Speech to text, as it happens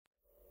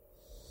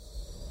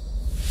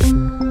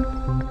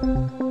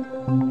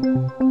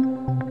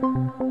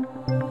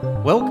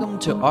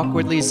to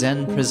Awkwardly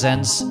Zen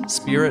presents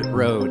Spirit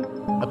Road,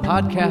 a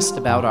podcast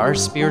about our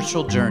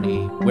spiritual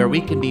journey where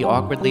we can be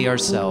awkwardly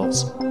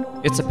ourselves.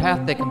 It's a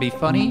path that can be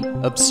funny,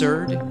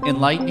 absurd,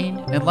 enlightening,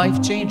 and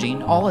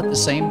life-changing all at the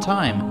same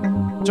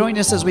time. Join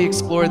us as we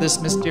explore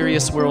this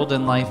mysterious world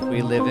and life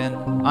we live in.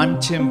 I'm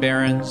Tim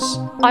Behrens.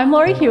 I'm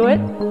Laurie Hewitt.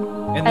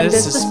 And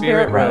this is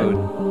Spirit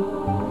Road.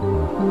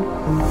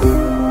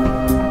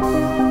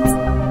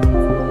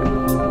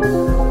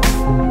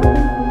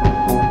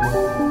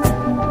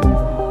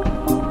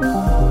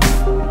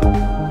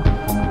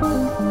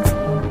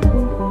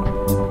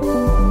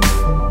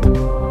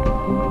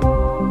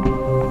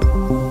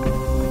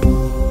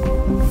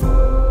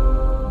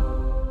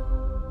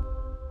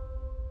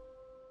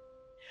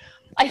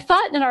 I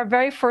thought in our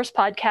very first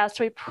podcast,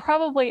 we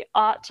probably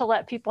ought to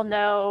let people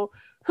know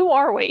who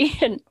are we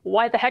and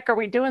why the heck are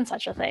we doing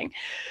such a thing.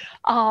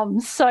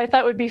 So I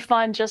thought it would be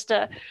fun just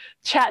to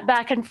chat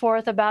back and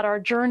forth about our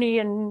journey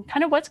and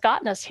kind of what's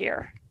gotten us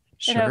here.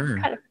 Sure.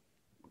 Kind of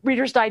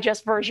Reader's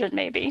Digest version,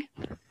 maybe.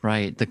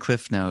 Right. The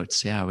Cliff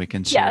Notes. Yeah, we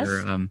can share.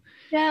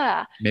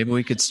 Yes. Maybe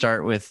we could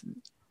start with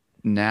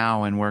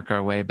now and work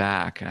our way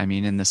back. I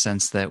mean, in the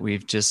sense that we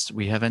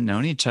haven't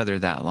known each other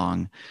that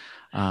long.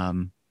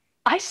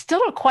 I still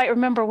don't quite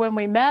remember when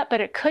we met,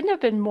 but it couldn't have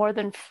been more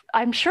than,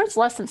 I'm sure it's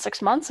less than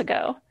 6 months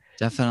ago.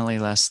 Definitely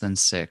less than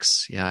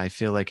 6. Yeah, I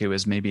feel like it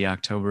was maybe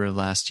October of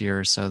last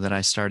year or so that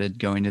I started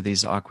going to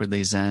these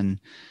Awkwardly Zen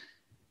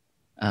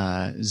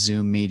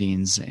Zoom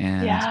meetings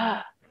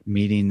and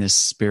meeting this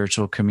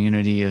spiritual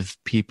community of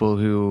people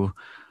who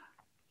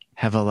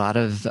have a lot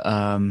of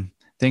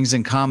things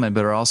in common,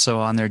 but are also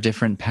on their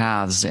different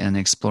paths and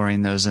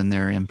exploring those in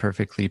their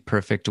imperfectly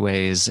perfect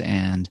ways.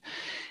 And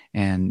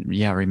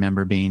yeah,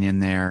 remember being in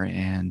there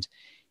and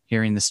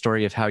hearing the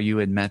story of how you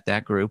had met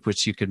that group,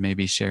 which you could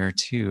maybe share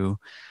too,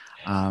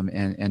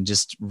 and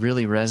just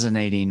really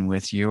resonating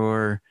with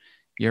your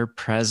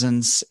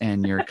presence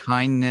and your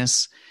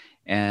kindness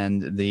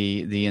and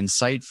the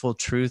insightful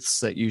truths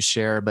that you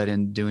share, but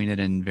in doing it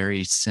in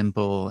very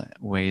simple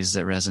ways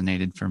that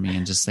resonated for me,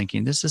 and just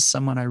thinking, this is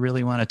someone I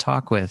really want to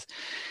talk with,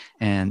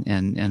 and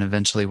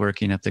eventually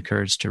working up the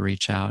courage to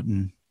reach out.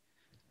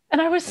 And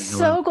I was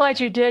so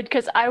glad you did,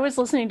 because I was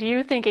listening to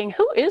you thinking,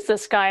 who is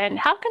this guy and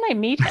how can I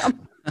meet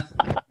him?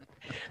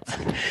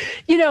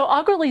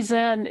 Awkwardly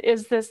Zen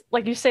is this,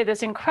 like you say,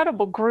 this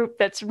incredible group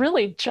that's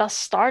really just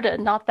started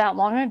not that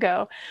long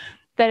ago,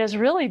 that is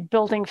really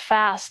building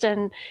fast.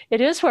 And it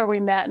is where we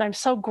met. And I'm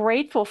so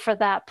grateful for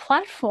that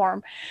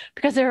platform,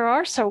 because there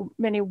are so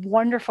many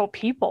wonderful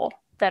people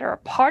that are a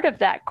part of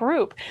that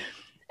group.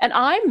 And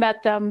I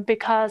met them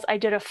because I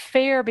did a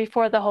fair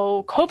before the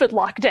whole COVID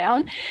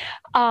lockdown.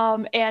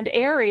 And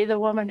Ari, the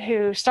woman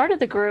who started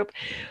the group,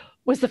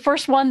 was the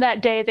first one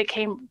that day that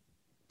came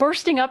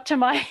bursting up to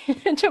my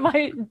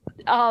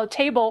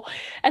table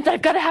and said,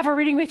 I've got to have a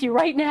reading with you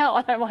right now.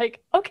 And I'm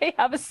like, okay,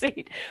 have a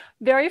seat.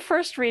 Very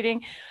first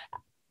reading,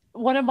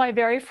 one of my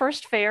very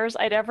first fairs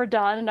I'd ever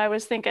done. And I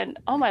was thinking,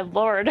 oh my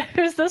Lord,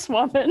 who's this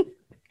woman?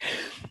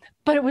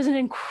 But it was an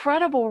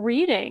incredible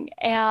reading,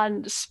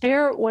 and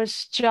Spirit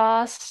was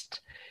just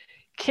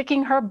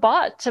kicking her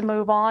butt to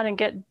move on and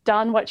get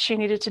done what she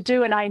needed to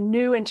do. And I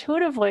knew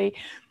intuitively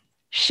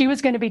she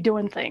was going to be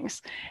doing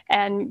things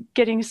and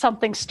getting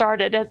something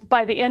started. And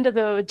by the end of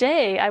the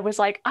day, I was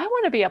like, I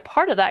want to be a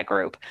part of that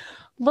group.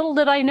 Little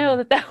did I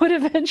know that would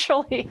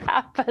eventually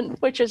happen,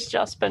 which has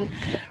just been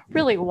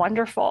really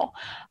wonderful.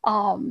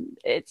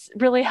 It's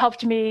really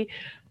helped me,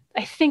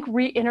 I think,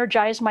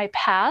 re-energize my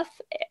path,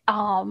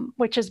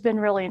 which has been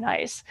really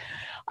nice.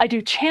 I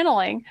do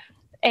channeling,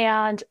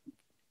 and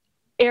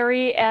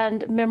Ari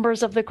and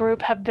members of the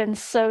group have been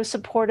so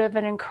supportive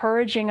and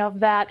encouraging of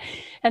that,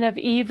 and have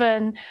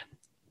even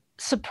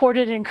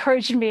supported and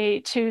encouraged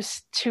me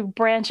to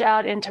branch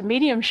out into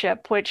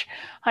mediumship, which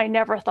I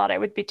never thought I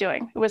would be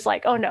doing. It was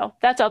like, oh no,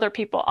 that's other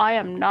people. I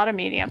am not a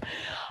medium.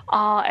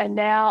 And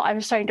now I'm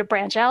starting to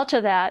branch out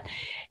to that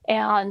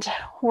and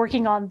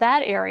working on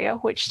that area,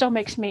 which still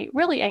makes me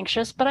really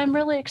anxious, but I'm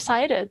really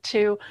excited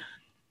to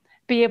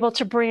be able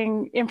to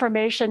bring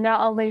information not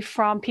only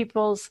from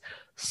people's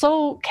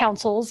soul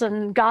councils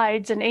and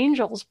guides and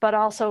angels, but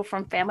also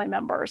from family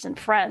members and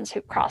friends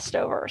who crossed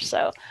over.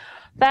 So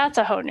that's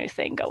a whole new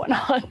thing going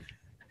on.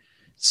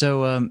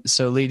 So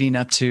leading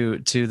up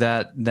to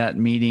that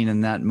meeting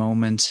and that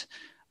moment,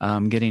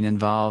 getting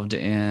involved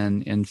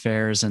in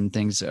fairs and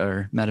things,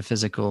 or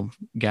metaphysical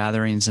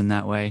gatherings in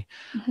that way,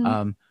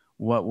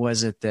 what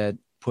was it that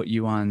put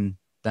you on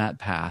that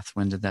path?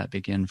 When did that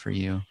begin for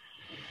you?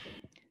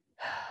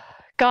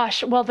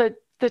 Gosh, well, the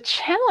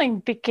channeling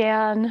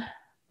began,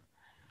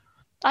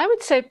 I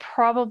would say,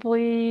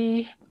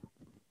 probably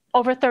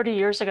over 30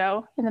 years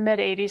ago, in the mid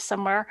 80s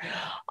somewhere.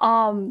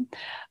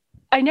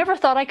 I never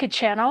thought I could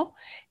channel,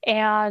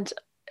 and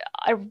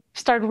I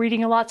started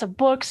reading lots of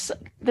books.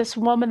 This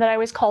woman that I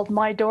always called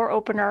my door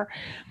opener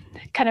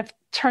kind of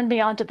turned me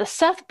on to the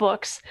Seth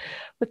books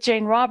with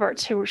Jane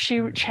Roberts, who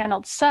she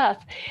channeled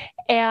Seth,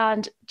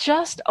 and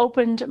just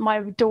opened my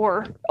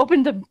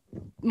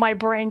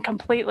brain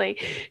completely.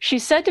 She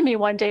said to me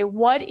one day,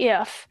 "What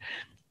if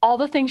all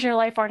the things in your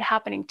life aren't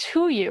happening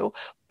to you,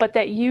 but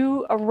that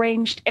you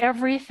arranged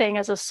everything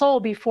as a soul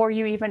before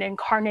you even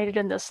incarnated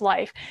in this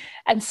life?"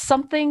 And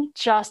something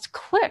just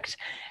clicked.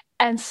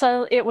 And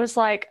so it was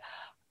like,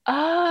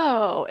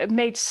 oh, it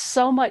made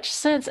so much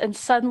sense. And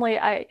suddenly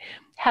I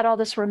had all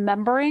this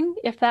remembering,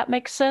 if that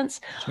makes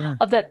sense, Sure.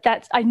 of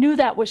that I knew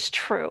that was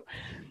true.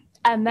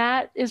 And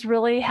that is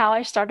really how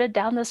I started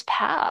down this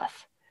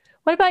path.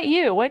 What about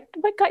you? What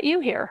got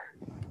you here?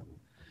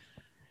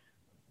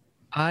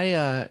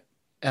 At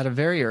a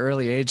very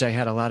early age, I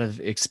had a lot of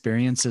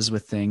experiences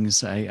with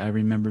things. I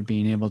remember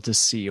being able to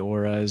see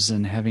auras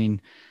and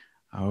having,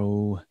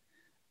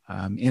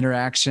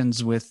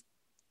 interactions with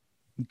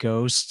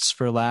ghosts,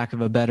 for lack of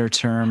a better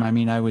term. I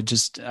mean, I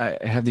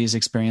have these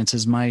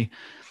experiences. My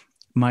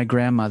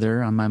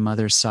grandmother on my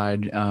mother's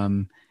side,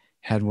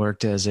 had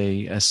worked as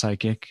a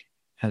psychic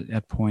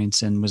at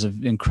points and was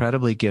an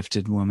incredibly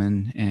gifted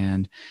woman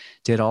and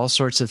did all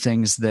sorts of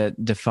things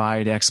that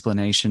defied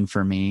explanation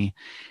for me.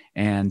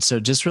 And so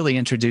just really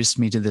introduced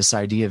me to this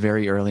idea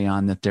very early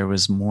on that there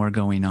was more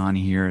going on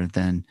here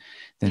than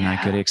I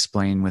could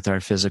explain with our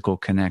physical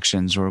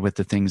connections or with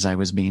the things I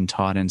was being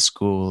taught in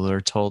school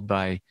or told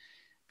by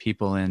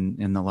people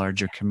in the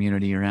larger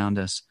community around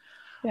us.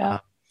 Yeah.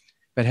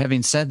 But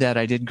having said that,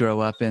 I did grow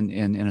up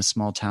in a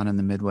small town in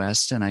the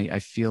Midwest, and I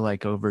feel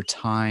like over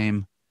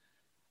time,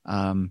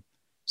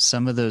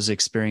 some of those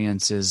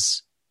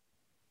experiences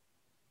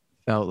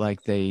felt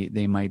like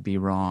they might be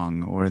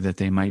wrong or that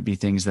they might be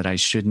things that I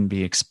shouldn't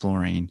be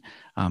exploring,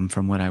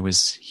 from what I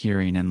was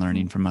hearing and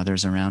learning from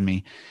others around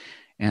me.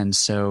 And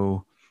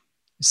so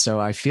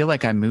I feel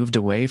like I moved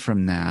away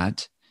from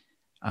that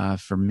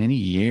for many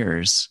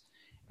years.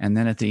 And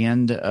then at the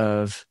end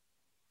of,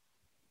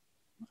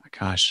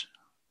 gosh,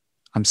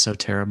 I'm so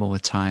terrible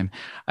with time.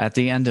 At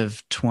the end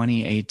of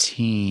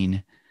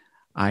 2018,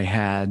 I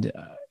had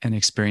an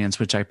experience,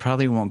 which I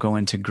probably won't go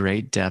into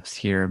great depth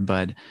here,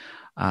 but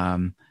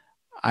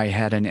I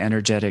had an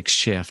energetic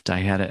shift. I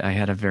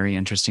had a very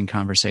interesting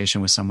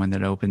conversation with someone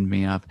that opened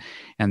me up.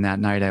 And that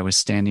night I was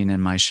standing in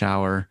my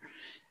shower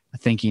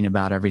thinking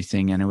about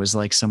everything. And it was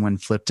like someone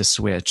flipped a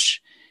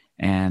switch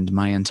and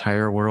my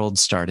entire world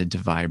started to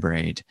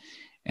vibrate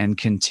and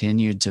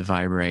continued to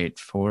vibrate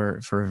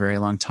for a very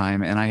long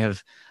time. And I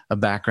have a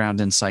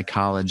background in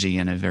psychology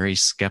and a very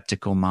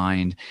skeptical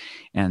mind.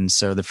 And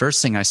so the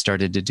first thing I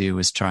started to do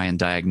was try and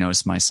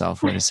diagnose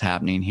myself. What is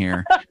happening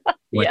here?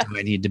 What do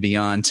I need to be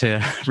on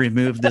to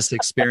remove this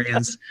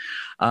experience?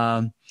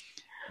 And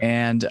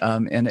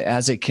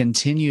as it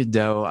continued,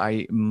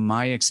 though,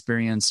 my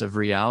experience of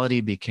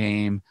reality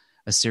became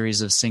a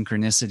series of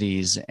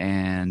synchronicities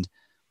and,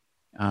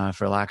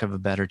 for lack of a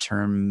better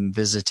term,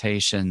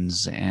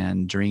 visitations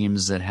and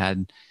dreams that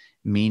had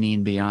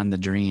meaning beyond the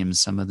dreams.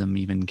 Some of them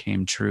even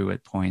came true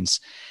at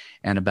points.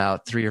 And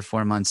about 3 or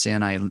 4 months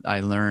in, I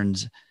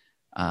learned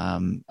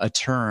a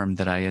term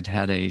that I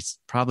had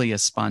probably a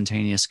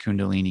spontaneous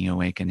Kundalini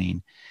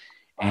awakening.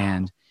 Wow.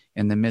 And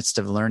in the midst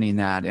of learning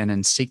that and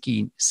in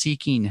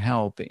seeking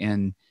help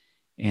in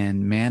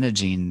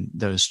managing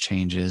those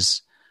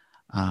changes,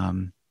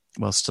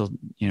 while still,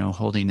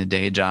 holding a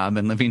day job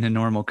and living a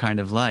normal kind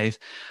of life,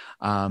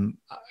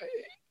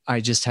 I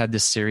just had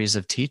this series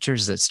of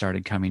teachers that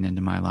started coming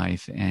into my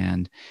life,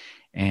 and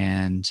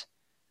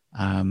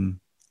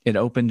it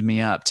opened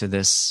me up to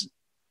this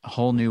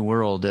whole new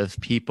world of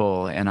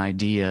people and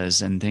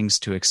ideas and things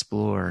to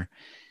explore.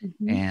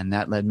 Mm-hmm. And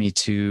that led me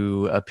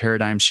to a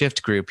paradigm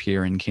shift group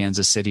here in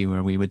Kansas City,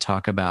 where we would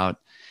talk about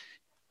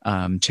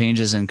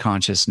changes in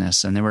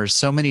consciousness. And there were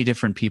so many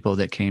different people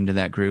that came to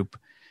that group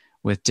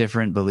with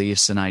different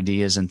beliefs and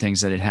ideas and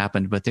things that had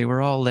happened, but they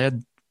were all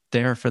led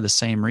there for the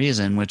same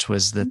reason, which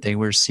was that they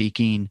were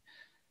seeking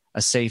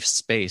a safe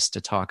space to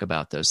talk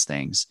about those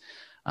things.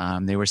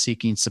 They were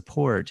seeking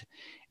support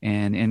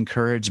and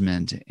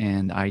encouragement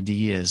and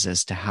ideas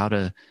as to how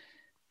to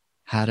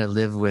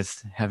live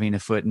with having a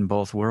foot in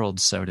both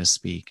worlds, so to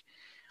speak.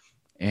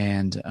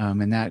 And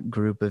that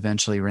group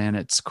eventually ran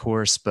its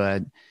course,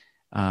 but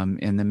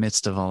in the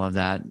midst of all of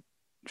that,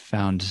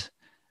 found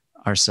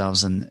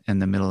ourselves in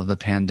the middle of the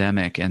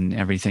pandemic and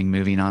everything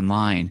moving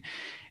online.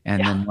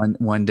 And then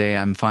one day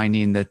I'm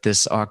finding that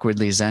this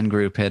Awkwardly Zen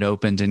group had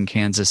opened in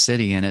Kansas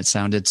City, and it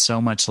sounded so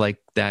much like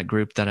that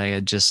group that I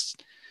had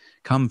just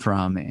come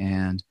from,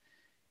 and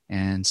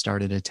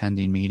started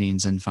attending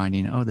meetings and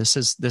finding, this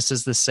is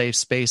the safe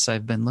space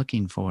I've been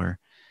looking for.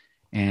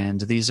 And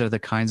these are the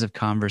kinds of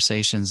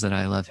conversations that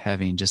I love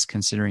having, just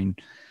considering,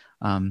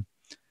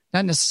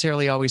 not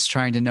necessarily always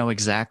trying to know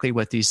exactly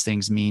what these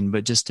things mean,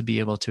 but just to be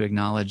able to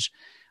acknowledge,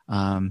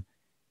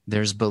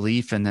 there's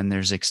belief and then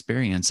there's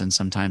experience. And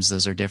sometimes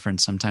those are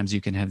different. Sometimes you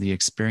can have the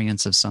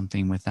experience of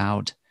something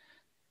without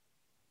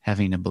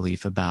having a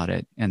belief about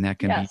it. And that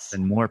can be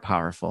even more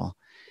powerful.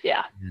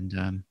 Yeah.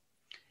 And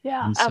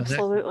so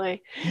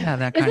absolutely.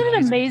 that Isn't kind it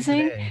of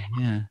amazing?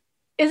 Yeah.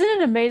 isn't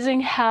it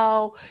amazing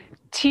how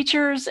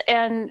teachers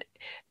and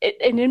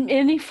in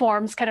any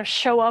forms kind of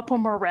show up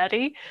when we're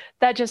ready?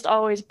 That just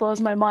always blows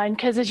my mind,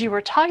 because as you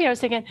were talking, I was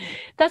thinking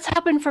that's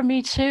happened for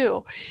me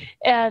too.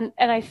 And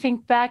I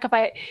think back,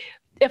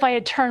 if I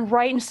had turned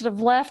right instead of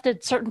left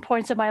at certain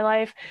points in my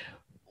life,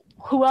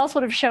 who else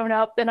would have shown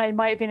up? Then I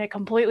might be in a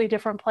completely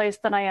different place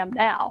than I am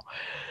now.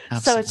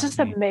 So it's just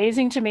Absolutely.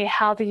 amazing to me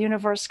how the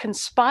universe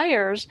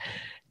conspires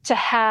to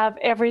have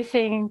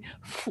everything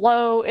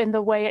flow in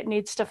the way it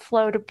needs to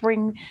flow, to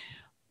bring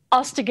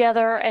us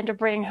together and to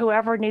bring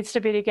whoever needs to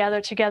be together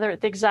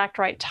at the exact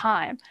right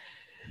time.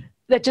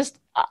 That just,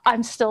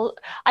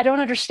 I don't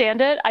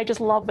understand it. I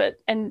just love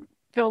it and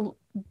feel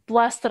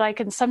blessed that I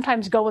can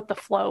sometimes go with the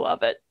flow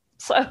of it.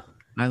 So,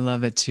 I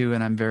love it too,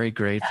 and I'm very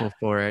grateful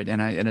for it.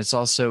 And it's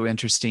also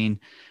interesting.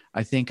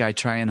 I think I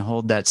try and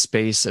hold that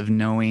space of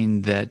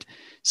knowing that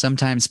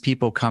sometimes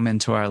people come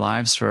into our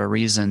lives for a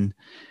reason,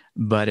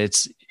 but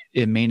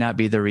it may not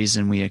be the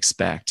reason we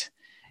expect.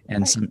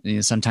 And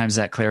right. sometimes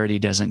that clarity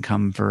doesn't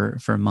come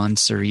for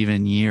months or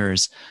even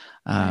years.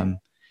 Right.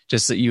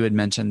 Just that you had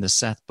mentioned the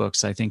Seth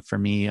books. I think for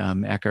me,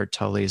 Eckhart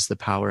Tolle's The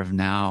Power of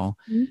Now,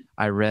 Mm-hmm.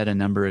 I read a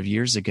number of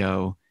years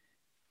ago,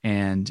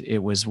 and it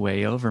was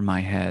way over my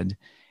head.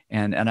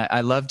 And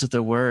I loved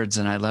the words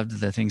and I loved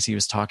the things he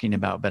was talking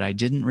about, but I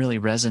didn't really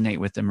resonate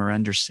with them or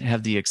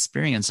have the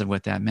experience of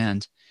what that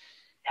meant.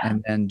 Yeah.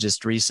 And then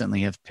just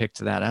recently have picked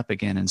that up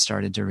again and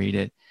started to read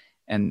it.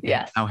 And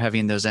Yes. now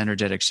having those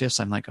energetic shifts,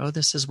 I'm like, oh,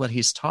 this is what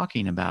he's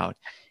talking about.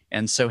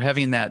 And so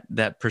having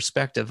that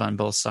perspective on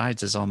both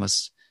sides has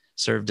almost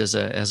served as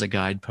a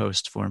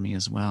guidepost for me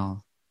as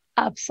well.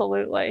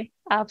 Absolutely.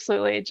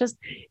 Absolutely.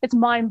 It's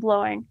mind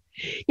blowing.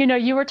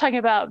 You were talking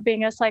about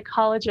being a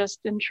psychologist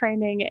in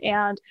training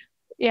and,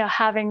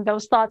 having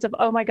those thoughts of,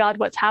 oh my God,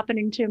 what's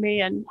happening to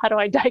me and how do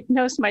I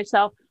diagnose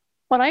myself?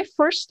 When I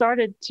first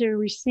started to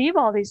receive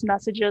all these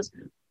messages,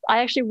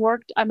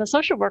 I'm a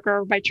social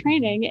worker by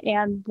training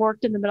and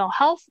worked in the mental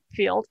health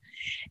field.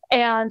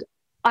 And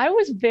I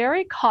was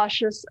very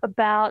cautious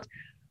about,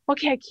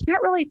 okay, I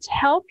can't really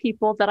tell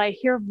people that I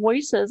hear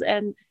voices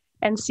and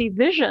see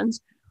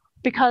visions,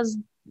 because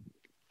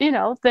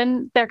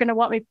then they're going to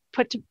want me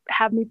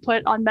have me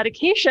put on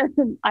medication.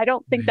 And I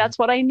don't think Right. that's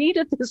what I need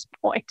at this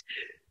point.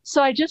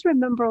 So I just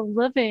remember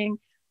living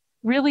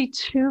really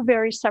two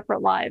very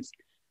separate lives.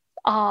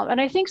 And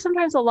I think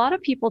sometimes a lot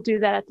of people do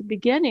that at the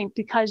beginning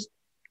because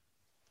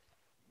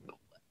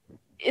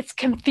it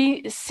can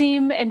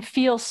seem and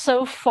feel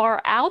so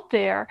far out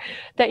there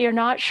that you're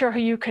not sure who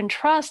you can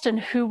trust and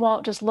who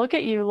won't just look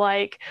at you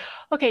like,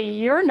 okay,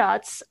 you're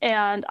nuts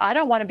and I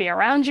don't want to be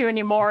around you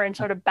anymore, and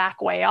sort of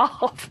back way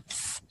off.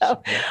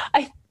 So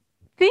I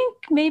think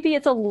maybe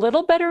it's a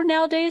little better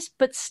nowadays,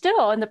 but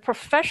still in the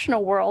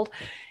professional world,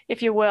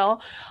 if you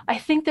will, I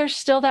think there's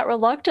still that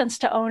reluctance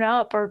to own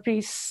up or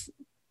be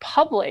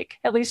public,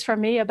 at least for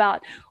me,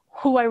 about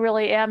who I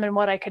really am and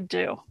what I could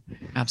do.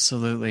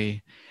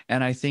 Absolutely.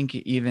 And I think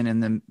even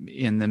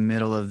in the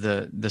middle of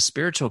the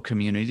spiritual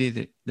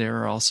community, there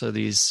are also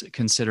these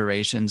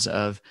considerations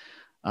of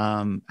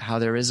how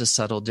there is a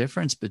subtle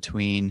difference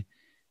between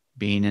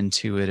being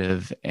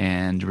intuitive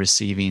and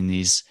receiving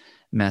these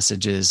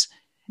messages,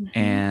 Mm-hmm.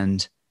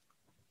 and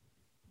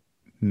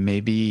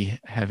maybe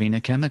having a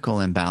chemical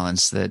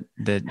imbalance that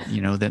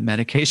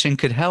medication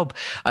could help.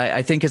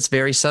 I think it's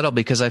very subtle,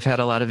 because I've had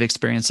a lot of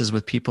experiences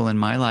with people in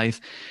my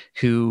life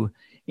who,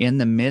 in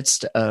the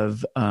midst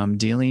of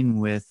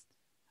dealing with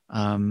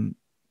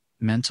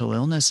mental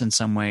illness in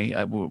some way,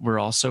 were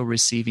also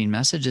receiving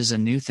messages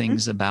and new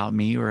things about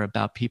me or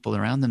about people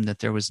around them that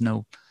there was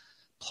no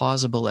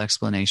plausible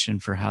explanation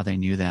for how they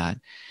knew that.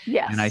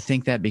 And I Yes.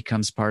 think that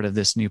becomes part of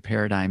this new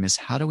paradigm: is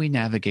how do we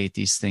navigate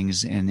these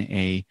things in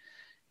a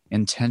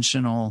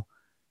intentional,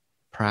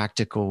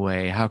 practical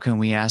way? How can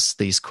we ask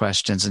these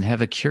questions and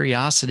have a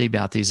curiosity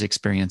about these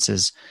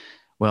experiences,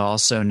 while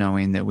also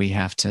knowing that we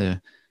have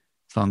to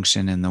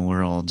function in the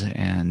world?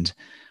 And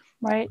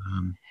Right.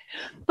 um,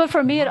 But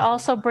for me, it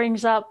also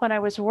brings up, when I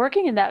was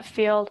working in that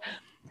field,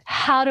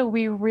 how do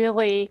we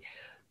really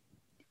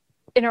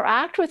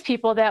interact with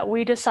people that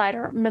we decide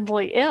are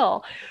mentally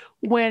ill,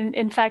 when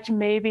in fact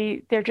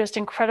maybe they're just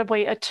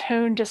incredibly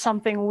attuned to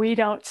something we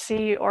don't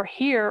see or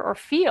hear or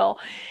feel?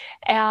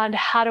 And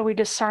how do we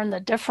discern the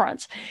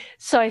difference?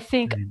 So I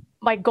think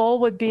my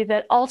goal would be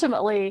that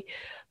ultimately,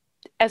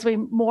 as we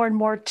more and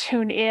more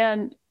tune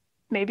in,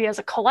 maybe as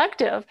a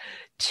collective,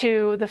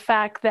 to the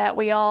fact that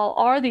we all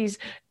are these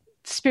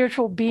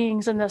spiritual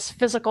beings in this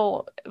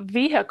physical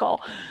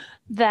vehicle,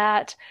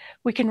 that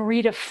we can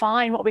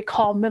redefine what we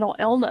call mental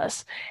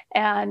illness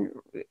and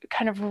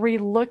kind of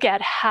relook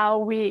at how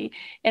we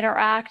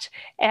interact,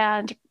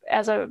 and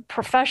as a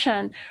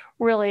profession,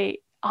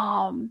 really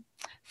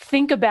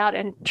think about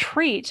and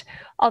treat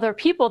other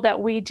people that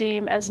we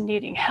deem as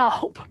needing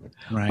help,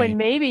 when right.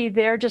 maybe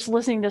they're just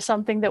listening to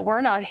something that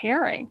we're not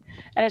hearing,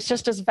 and it's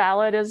just as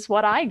valid as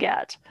what I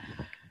get.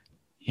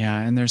 Yeah,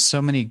 and there's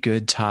so many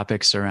good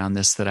topics around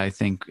this that I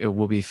think it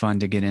will be fun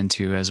to get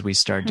into as we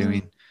start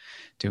Mm-hmm.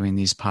 doing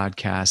these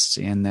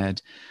podcasts. And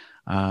that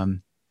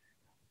um,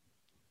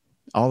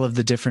 all of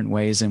the different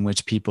ways in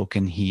which people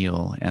can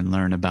heal and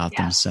learn about Yes.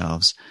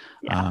 themselves.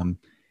 Yeah.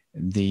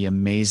 The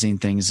amazing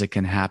things that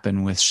can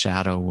happen with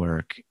shadow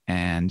work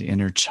and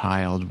inner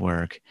child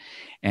work,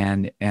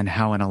 and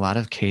how in a lot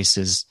of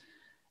cases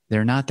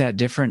they're not that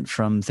different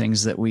from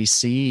things that we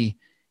see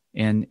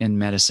in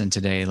medicine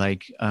today,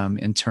 like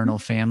internal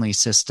family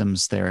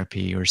systems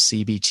therapy or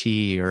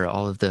CBT or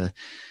all of the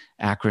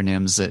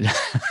acronyms that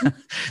that you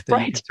can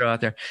Right. throw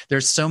out there.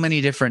 There's so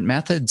many different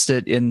methods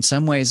that in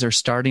some ways are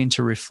starting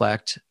to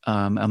reflect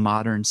a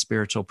modern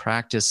spiritual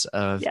practice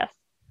of Yes.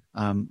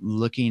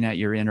 looking at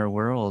your inner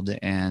world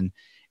and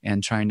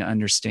trying to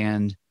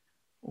understand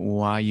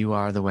why you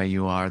are the way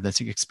you are,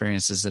 the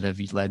experiences that have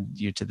led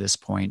you to this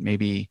point,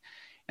 maybe,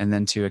 and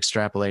then to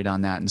extrapolate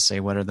on that and say,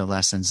 what are the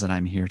lessons that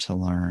I'm here to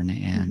learn?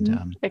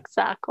 And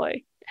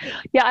Exactly.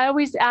 Yeah, I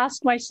always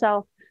ask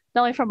myself,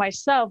 not only for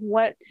myself,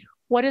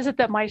 what is it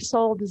that my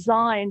soul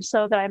designed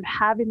so that I'm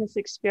having this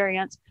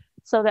experience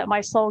so that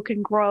my soul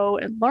can grow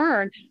and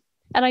learn?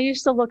 And I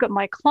used to look at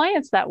my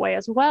clients that way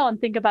as well and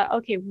think about,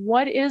 okay,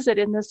 what is it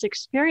in this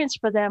experience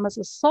for them as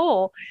a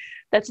soul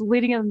that's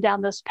leading them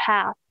down this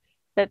path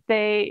that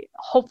they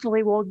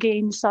hopefully will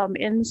gain some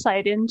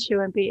insight into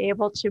and be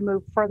able to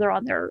move further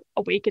on their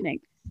awakening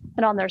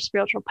and on their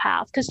spiritual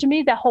path. Because to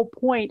me, the whole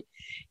point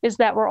is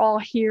that we're all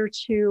here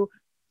to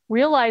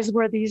realize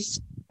we're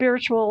these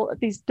spiritual,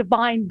 these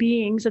divine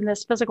beings in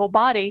this physical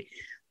body,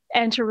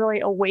 and to really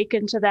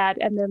awaken to that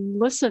and then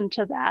listen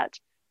to that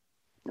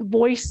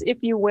voice, if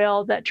you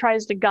will, that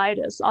tries to guide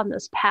us on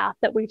this path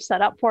that we've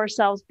set up for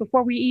ourselves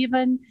before we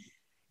even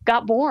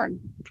got born,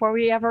 before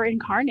we ever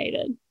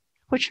incarnated,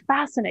 which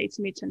fascinates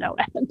me to no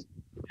end.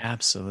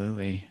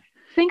 absolutely.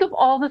 Think of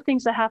all the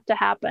things that have to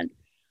happen.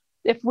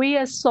 If we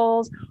as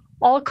souls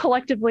all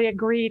collectively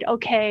agreed,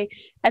 okay,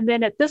 and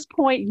then at this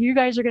point, you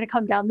guys are going to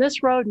come down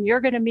this road and you're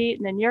going to meet,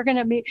 and then you're going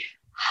to meet.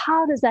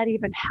 How does that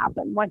even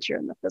happen once you're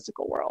in the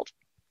physical world?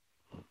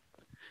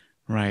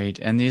 Right.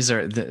 And these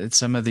are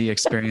some of the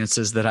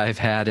experiences that I've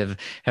had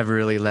have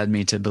really led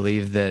me to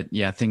believe that,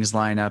 yeah, things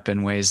line up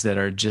in ways that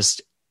are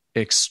just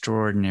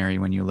extraordinary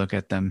when you look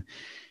at them.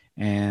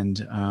 And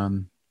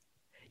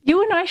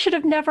You and I should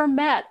have never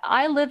met.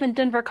 I live in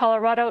Denver,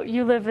 Colorado.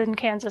 You live in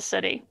Kansas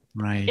City.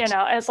 You right.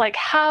 know, it's like,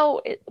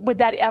 how would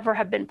that ever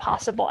have been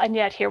possible? And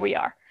yet here we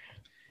are,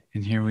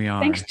 And here we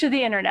thanks are. to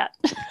the internet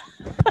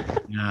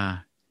Yeah.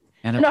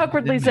 And a and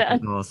Awkwardly pandemic of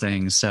Zen. all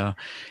things. So,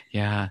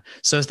 yeah.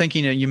 So I was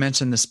thinking, you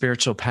mentioned the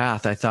spiritual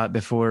path. I thought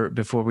before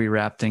we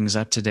wrap things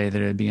up today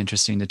that it'd be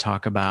interesting to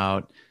talk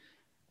about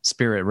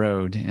Spirit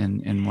Road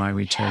and why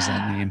we chose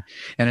that Yeah. name.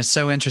 And it's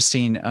so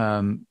interesting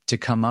to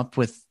come up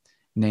with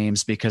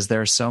names because there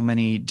are so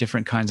many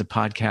different kinds of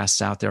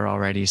podcasts out there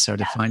already. So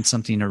to find Yes.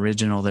 something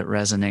original that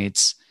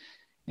resonates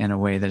in a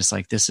way that it's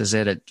like, this is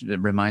it. It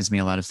reminds me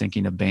a lot of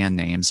thinking of band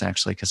names,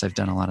 actually, because I've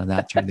done a lot of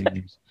that through the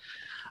years.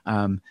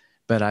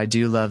 But I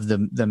do love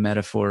the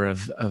metaphor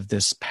of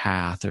this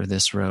path or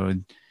this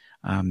road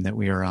that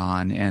we are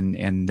on,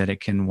 and that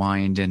it can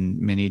wind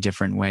in many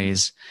different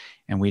ways,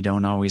 and we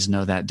don't always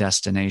know that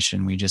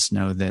destination. We just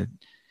know that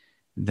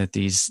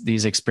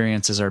these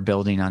experiences are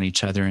building on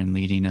each other and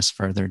leading us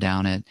further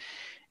down it.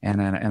 And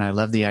I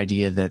love the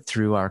idea that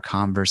through our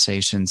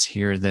conversations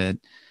here, that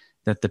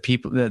the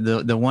people,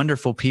 the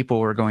wonderful people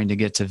we're going to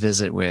get to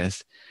visit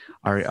with,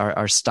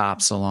 are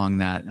stops along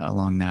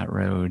that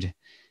road.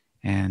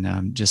 And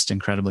I'm just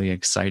incredibly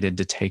excited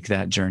to take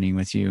that journey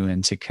with you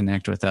and to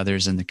connect with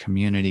others in the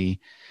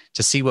community,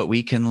 to see what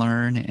we can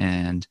learn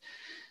and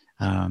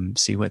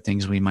see what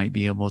things we might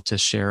be able to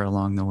share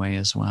along the way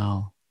as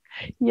well.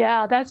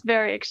 Yeah, that's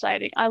very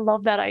exciting. I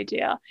love that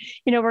idea.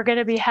 You know, we're going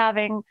to be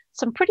having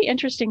some pretty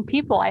interesting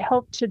people, I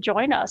hope, to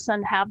join us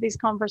and have these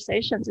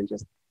conversations and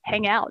just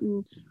hang out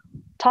and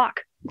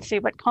talk and see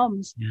what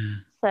comes. Yeah.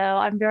 So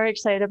I'm very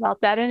excited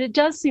about that. And it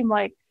does seem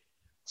like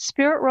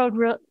Road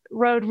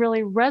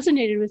really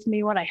resonated with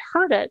me when I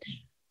heard it.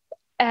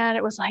 And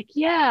it was like,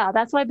 yeah,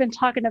 that's what I've been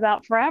talking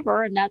about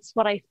forever. And that's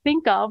what I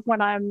think of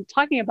when I'm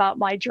talking about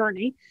my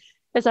journey,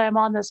 is I'm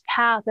on this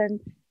path and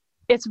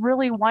it's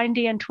really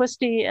windy and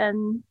twisty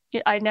and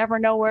I never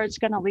know where it's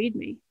going to lead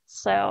me.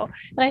 So,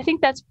 and I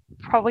think that's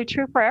probably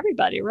true for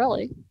everybody,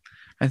 really.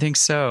 I think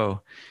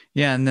so.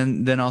 Yeah.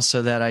 And then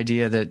also that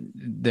idea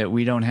that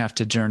we don't have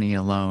to journey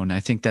alone.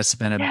 I think that's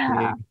been a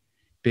Yeah.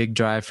 big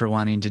drive for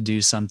wanting to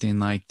do something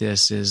like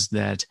this, is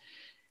that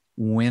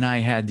when I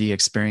had the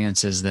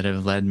experiences that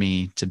have led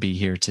me to be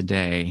here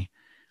today,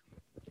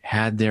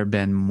 had there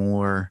been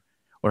more,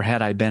 or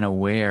had I been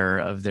aware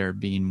of there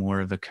being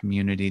more of a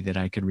community that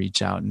I could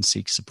reach out and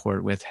seek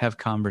support with, have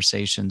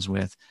conversations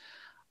with,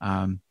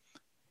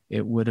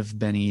 it would have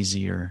been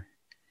easier.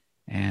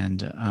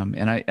 And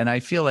I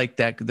feel like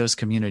that those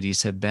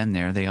communities have been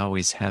there. They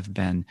always have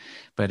been,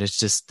 but it's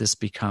just, this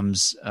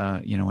becomes,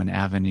 an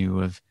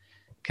avenue of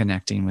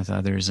connecting with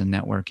others and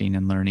networking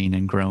and learning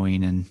and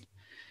growing and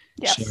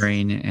Yes.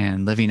 sharing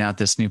and living out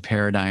this new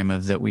paradigm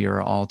of that we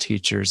are all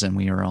teachers and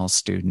we are all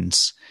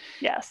students.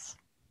 Yes.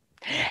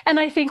 And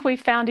I think we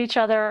found each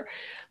other,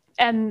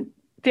 and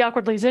the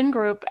Awkwardly Zen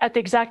group at the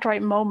exact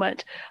right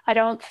moment. I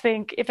don't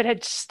think if it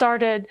had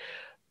started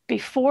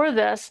before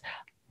this,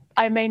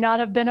 I may not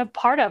have been a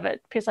part of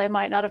it because I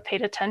might not have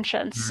paid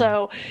attention.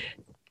 So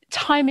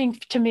timing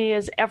to me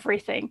is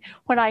everything.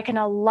 When I can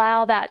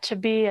allow that to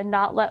be and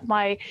not let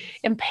my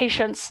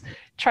impatience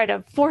try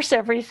to force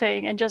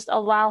everything and just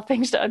allow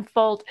things to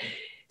unfold,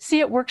 see,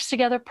 it works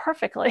together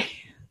perfectly.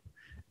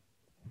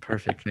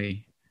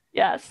 Perfectly.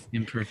 Yes.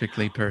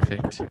 Imperfectly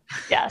perfect.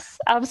 Yes,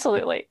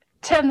 absolutely.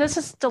 Tim, this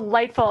is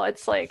delightful.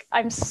 It's like,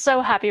 I'm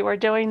so happy we're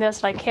doing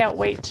this, and I can't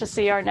wait to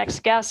see our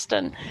next guest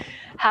and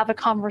have a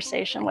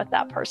conversation with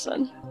that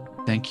person.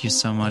 Thank you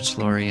so much,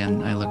 Laurie,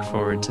 and I look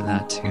forward to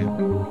that too.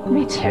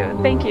 Me too.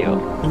 Thank you.